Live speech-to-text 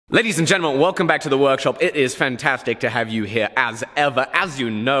Ladies and gentlemen, welcome back to the workshop. It is fantastic to have you here as ever. As you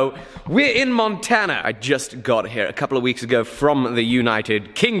know, we're in Montana. I just got here a couple of weeks ago from the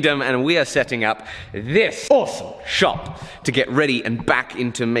United Kingdom, and we are setting up this awesome shop to get ready and back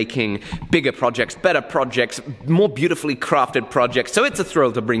into making bigger projects, better projects, more beautifully crafted projects. So it's a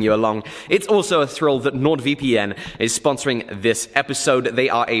thrill to bring you along. It's also a thrill that NordVPN is sponsoring this episode. They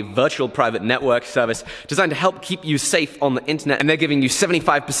are a virtual private network service designed to help keep you safe on the internet, and they're giving you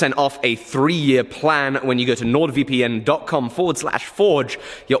 75% off a 3-year plan when you go to nordvpn.com/forge.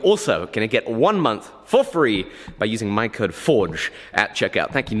 You're also going to get 1 month for free by using my code FORGE at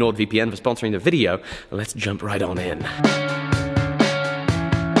checkout. Thank you, NordVPN, for sponsoring the video. Let's jump right on in.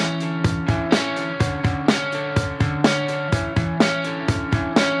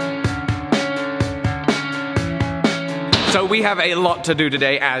 So we have a lot to do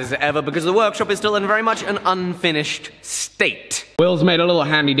today as ever because the workshop is still in very much an unfinished state. Will's made a little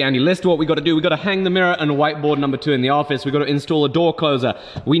handy dandy list of what we got to do. We got to hang the mirror and whiteboard number 2 in the office. We got to install a door closer.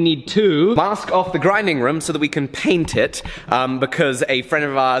 We need to mask off the grinding room so that we can paint it because a friend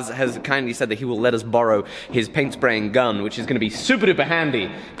of ours has kindly said that he will let us borrow his paint spraying gun, which is going to be super duper handy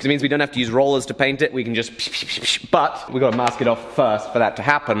because it means we don't have to use rollers to paint it. We can just but we got to mask it off first for that to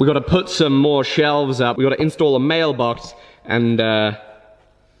happen. We got to put some more shelves up. We got to install a mailbox. And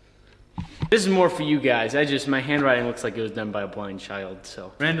this is more for you guys. My handwriting looks like it was done by a blind child,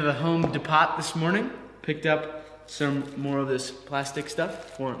 so. Ran to the Home Depot this morning, picked up some more of this plastic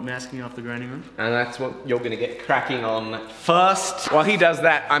stuff for masking off the grinding room. And that's what you're gonna get cracking on first. While he does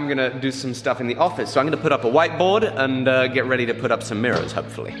that, I'm gonna do some stuff in the office. So I'm gonna put up a whiteboard and get ready to put up some mirrors,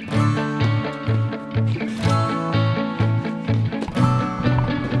 hopefully.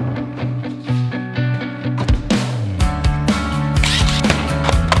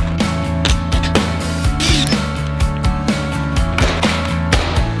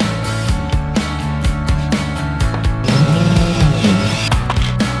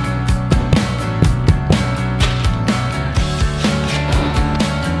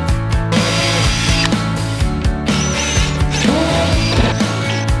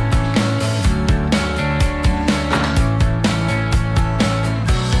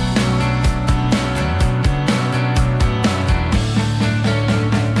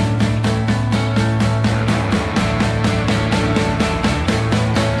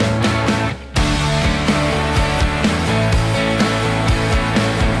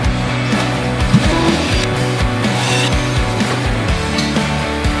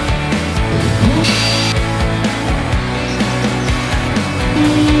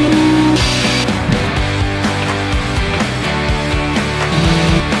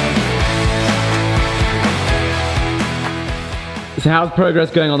 So how's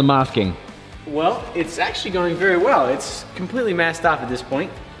progress going on the masking? Well, it's actually going very well. It's completely masked off at this point.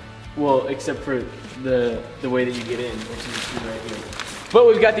 Well, except for the way that you get in, which is right here. But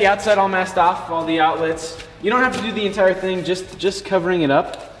we've got the outside all masked off, all the outlets. You don't have to do the entire thing, just covering it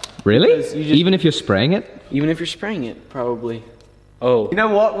up. Really? Even if you're spraying it? Even if you're spraying it, probably. Oh. You know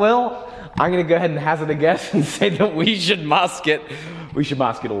what, Will? I'm gonna go ahead and hazard a guess and say that we should mask it. We should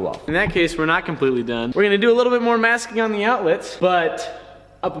mask it all off. In that case, we're not completely done. We're gonna do a little bit more masking on the outlets,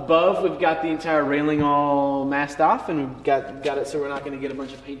 but up above, we've got the entire railing all masked off, and we've got it so we're not gonna get a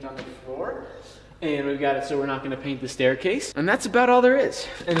bunch of paint on the floor. And we've got it so we're not gonna paint the staircase. And that's about all there is.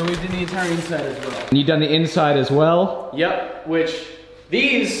 And then we did the entire inside as well. And you've done the inside as well? Yep, which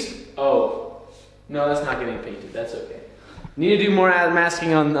these, oh, no, that's not getting painted, that's okay. Need to do more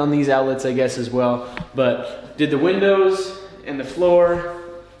masking on these outlets, I guess, as well. But did the windows and the floor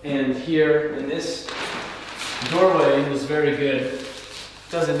and here, and this doorway was very good.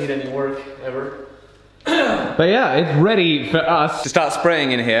 Doesn't need any work, ever. But yeah, it's ready for us to start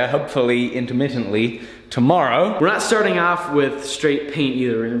spraying in here, hopefully intermittently, tomorrow. We're not starting off with straight paint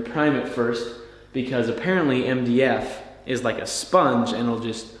either. We're gonna prime it first because apparently MDF is like a sponge and it'll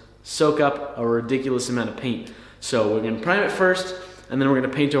just soak up a ridiculous amount of paint. So we're gonna prime it first, and then we're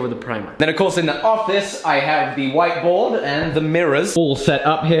gonna paint over the primer. Then of course in the office, I have the whiteboard and the mirrors all set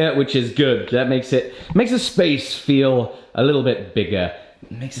up here, which is good. That makes the space feel a little bit bigger.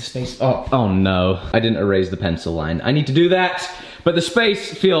 It makes the space, oh no. I didn't erase the pencil line. I need to do that, but the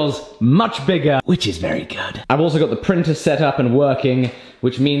space feels much bigger, which is very good. I've also got the printer set up and working,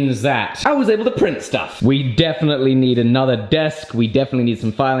 which means that I was able to print stuff. We definitely need another desk, we definitely need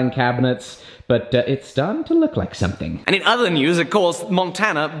some filing cabinets, but it's starting to look like something. And in other news, of course,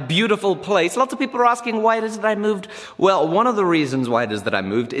 Montana, beautiful place. Lots of people are asking why it is that I moved. Well, one of the reasons why it is that I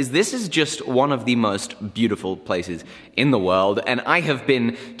moved is this is just one of the most beautiful places in the world, and I have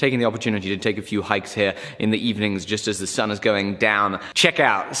been taking the opportunity to take a few hikes here in the evenings just as the sun is going down. Check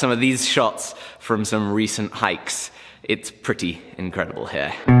out some of these shots from some recent hikes. It's pretty incredible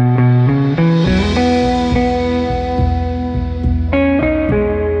here.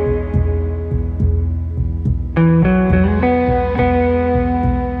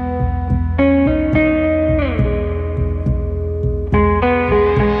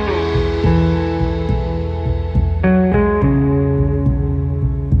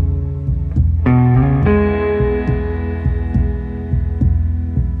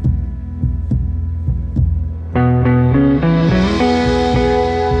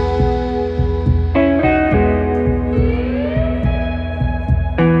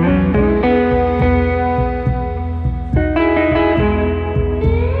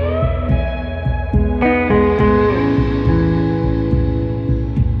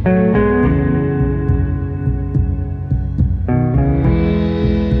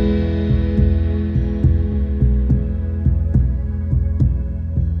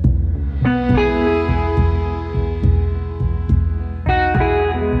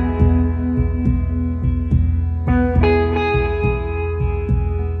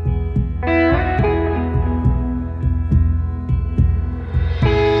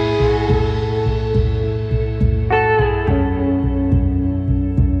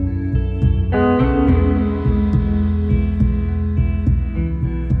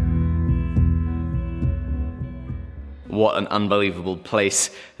 What an unbelievable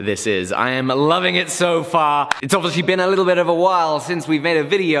place this is. I am loving it so far. It's obviously been a little bit of a while since we've made a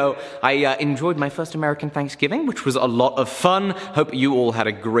video. I enjoyed my first American Thanksgiving, which was a lot of fun. Hope you all had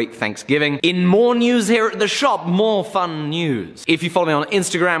a great Thanksgiving. In more news here at the shop, more fun news. If you follow me on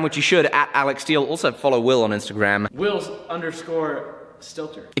Instagram, which you should, at Alec Steele, also follow Will on Instagram. Wills_Stilter.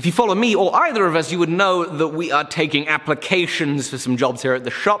 If you follow me or either of us, you would know that we are taking applications for some jobs here at the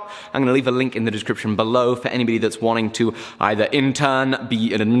shop. I'm going to leave a link in the description below for anybody that's wanting to either intern,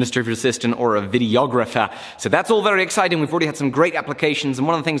 be an administrative assistant, or a videographer. So that's all very exciting. We've already had some great applications, and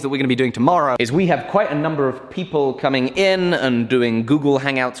one of the things that we're going to be doing tomorrow is we have quite a number of people coming in and doing Google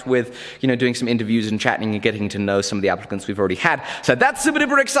Hangouts with, you know, doing some interviews and chatting and getting to know some of the applicants we've already had. So that's super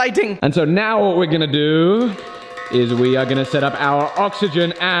duper exciting. And so now what we're gonna do is we are gonna set up our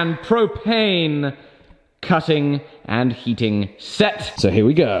oxygen and propane cutting and heating set. So here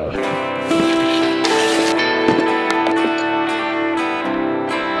we go.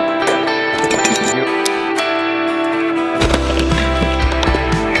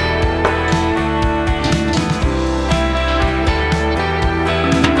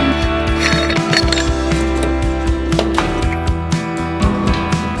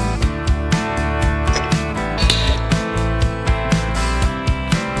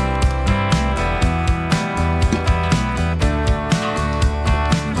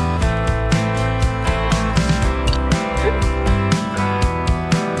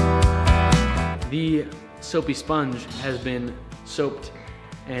 The soapy sponge has been soaked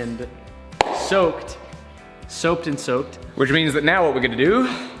and soaked. Which means that now what we're gonna do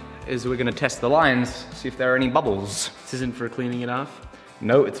is we're gonna test the lines, see if there are any bubbles. This isn't for cleaning it off?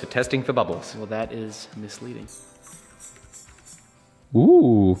 No, it's for testing for bubbles. Well, that is misleading.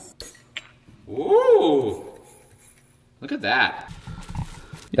 Ooh. Ooh! Look at that.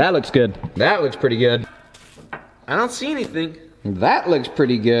 That looks good. That looks pretty good. I don't see anything. That looks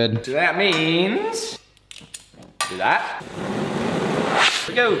pretty good. So that means... do that. Here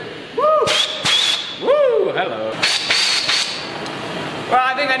we go. Woo! Woo! Hello. Well,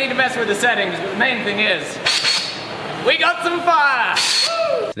 I think I need to mess with the settings, but the main thing is... we got some fire!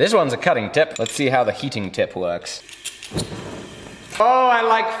 Woo! This one's a cutting tip. Let's see how the heating tip works. Oh, I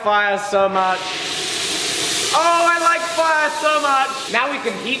like fire so much. Oh, I like fire so much. Now we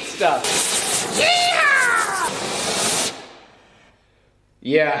can heat stuff. Yeehaw!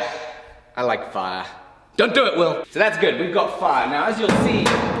 Yeah, I like fire. Don't do it, Will. So that's good, we've got fire. Now, as you'll see,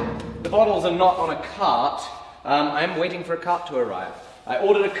 the bottles are not on a cart. I'm waiting for a cart to arrive. I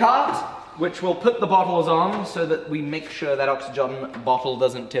ordered a cart, which will put the bottles on so that we make sure that oxygen bottle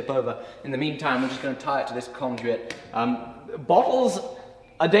doesn't tip over. In the meantime, we're just gonna tie it to this conduit. Bottles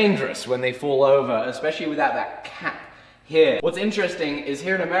are dangerous when they fall over, especially without that cap here. What's interesting is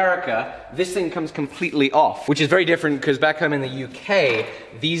here in America, this thing comes completely off, which is very different because back home in the UK,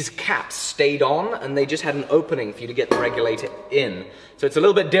 these caps stayed on and they just had an opening for you to get the regulator in. So it's a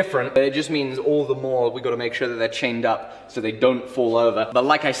little bit different. It just means all the more we've got to make sure that they're chained up so they don't fall over. But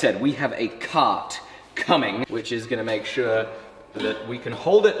like I said, we have a cart coming, which is going to make sure that we can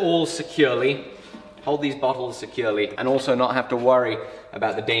hold it all securely, hold these bottles securely, and also not have to worry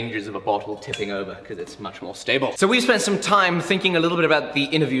about the dangers of a bottle tipping over because it's much more stable. So we've spent some time thinking a little bit about the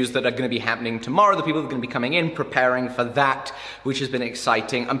interviews that are going to be happening tomorrow, the people that are going to be coming in, preparing for that, which has been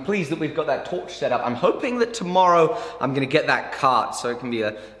exciting. I'm pleased that we've got that torch set up. I'm hoping that tomorrow I'm going to get that cart so it can be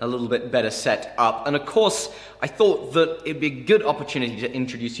a little bit better set up. And of course, I thought that it'd be a good opportunity to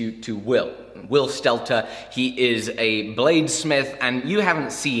introduce you to Will Stelter. He is a bladesmith, and you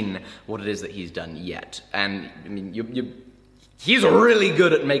haven't seen what it is that he's done yet. And I mean, he's really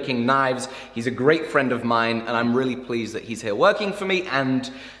good at making knives. He's a great friend of mine, and I'm really pleased that he's here working for me,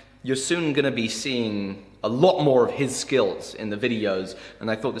 and you're soon going to be seeing a lot more of his skills in the videos,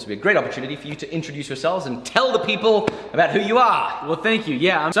 and I thought this would be a great opportunity for you to introduce yourselves and tell the people about who you are. Well, thank you.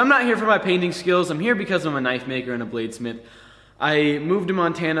 Yeah, so I'm not here for my painting skills. I'm here because I'm a knife maker and a bladesmith. I moved to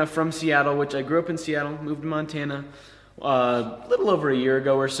Montana from Seattle, which I grew up in Seattle, moved to Montana a little over a year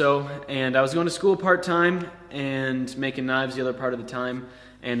ago or so, and I was going to school part-time and making knives the other part of the time,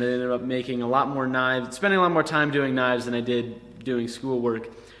 and I ended up making a lot more knives, spending a lot more time doing knives than I did doing schoolwork.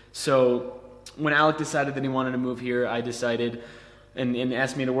 So when Alec decided that he wanted to move here, I decided and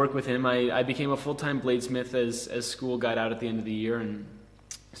asked me to work with him. I became a full-time bladesmith as school got out at the end of the year, and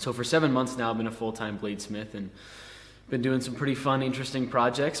so for 7 months now I've been a full-time bladesmith and been doing some pretty fun, interesting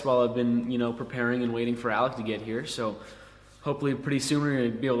projects while I've been, you know, preparing and waiting for Alec to get here. So hopefully pretty soon we're going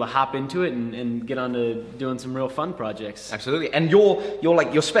to be able to hop into it and get on to doing some real fun projects. Absolutely. And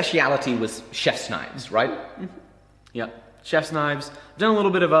your speciality was chef's knives, right? Mm-hmm. Yeah, chef's knives. I've done a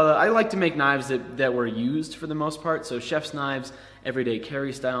little bit of other. I like to make knives that were used for the most part. So chef's knives, everyday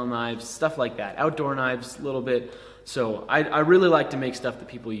carry style knives, stuff like that. Outdoor knives, a little bit. So I really like to make stuff that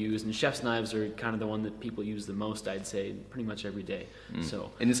people use, and chef's knives are kind of the one that people use the most, I'd say, pretty much every day. So,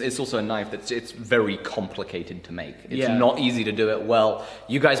 and it's also a knife it's very complicated to make. It's not easy to do it well.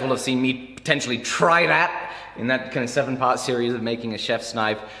 You guys will have seen me potentially try that in that kind of 7-part series of making a chef's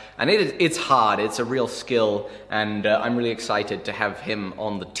knife. And it's hard, it's a real skill, and I'm really excited to have him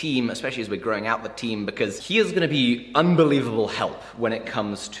on the team, especially as we're growing out the team, because he is going to be unbelievable help when it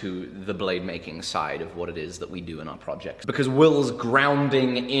comes to the blade making side of what it is that we do in our projects. Because Will's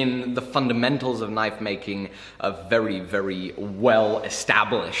grounding in the fundamentals of knife making are very, very well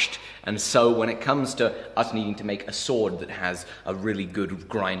established. And so when it comes to us needing to make a sword that has a really good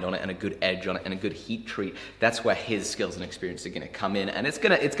grind on it and a good edge on it and a good heat treat, that's where his skills and experience are going to come in. And it's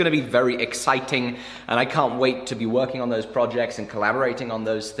gonna be very exciting, and I can't wait to be working on those projects and collaborating on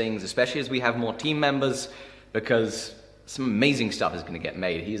those things, especially as we have more team members, because some amazing stuff is going to get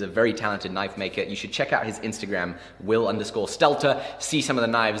made. He's a very talented knife maker. You should check out his Instagram, Will_Stelter, see some of the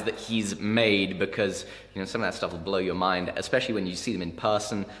knives that he's made, because you know some of that stuff will blow your mind, especially when you see them in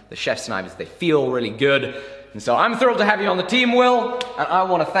person. The chef's knives, they feel really good. And so I'm thrilled to have you on the team, Will, and I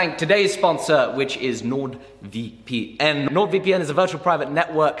want to thank today's sponsor, which is NordVPN. NordVPN is a virtual private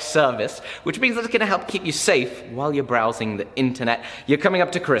network service, which means that it's going to help keep you safe while you're browsing the internet. You're coming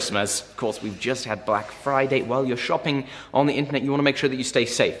up to Christmas. Of course, we've just had Black Friday. While you're shopping on the internet, you want to make sure that you stay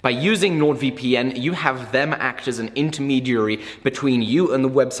safe. By using NordVPN, you have them act as an intermediary between you and the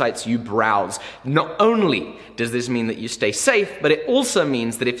websites you browse. Not only does this mean that you stay safe, but it also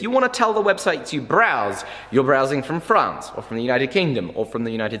means that if you want to tell the websites you browse you're browsing from France, or from the United Kingdom, or from the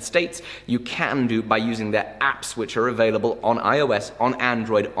United States, you can do by using their apps, which are available on iOS, on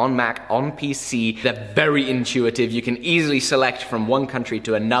Android, on Mac, on PC. They're very intuitive. You can easily select from one country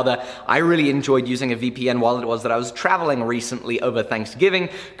to another. I really enjoyed using a VPN while it was that I was traveling recently over Thanksgiving,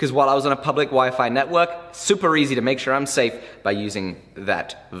 because while I was on a public Wi-Fi network, super easy to make sure I'm safe by using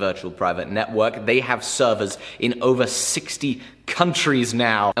that virtual private network. They have servers in over 60 countries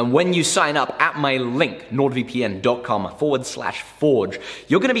now. And when you sign up at my link, nordvpn.com/forge,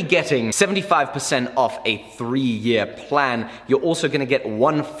 you're going to be getting 75% off a 3-year plan. You're also going to get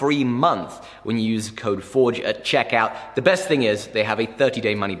 1 free month when you use code FORGE at checkout. The best thing is they have a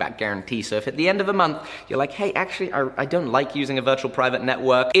 30-day money-back guarantee. So if at the end of a month you're like, hey, actually, I don't like using a virtual private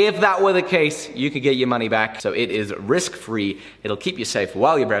network, if that were the case, you could get your money back. So it is risk-free. It'll keep you safe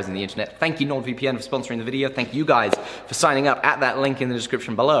while you're browsing the internet. Thank you, NordVPN, for sponsoring the video. Thank you guys for signing up at that link in the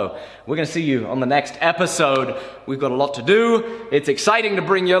description below. We're going to see you on the next episode. We've got a lot to do. It's exciting to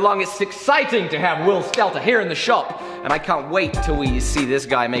bring you along. It's exciting to have Will Stelter here in the shop. And I can't wait till we see this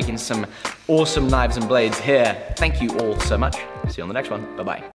guy making some awesome knives and blades here. Thank you all so much. See you on the next one. Bye-bye.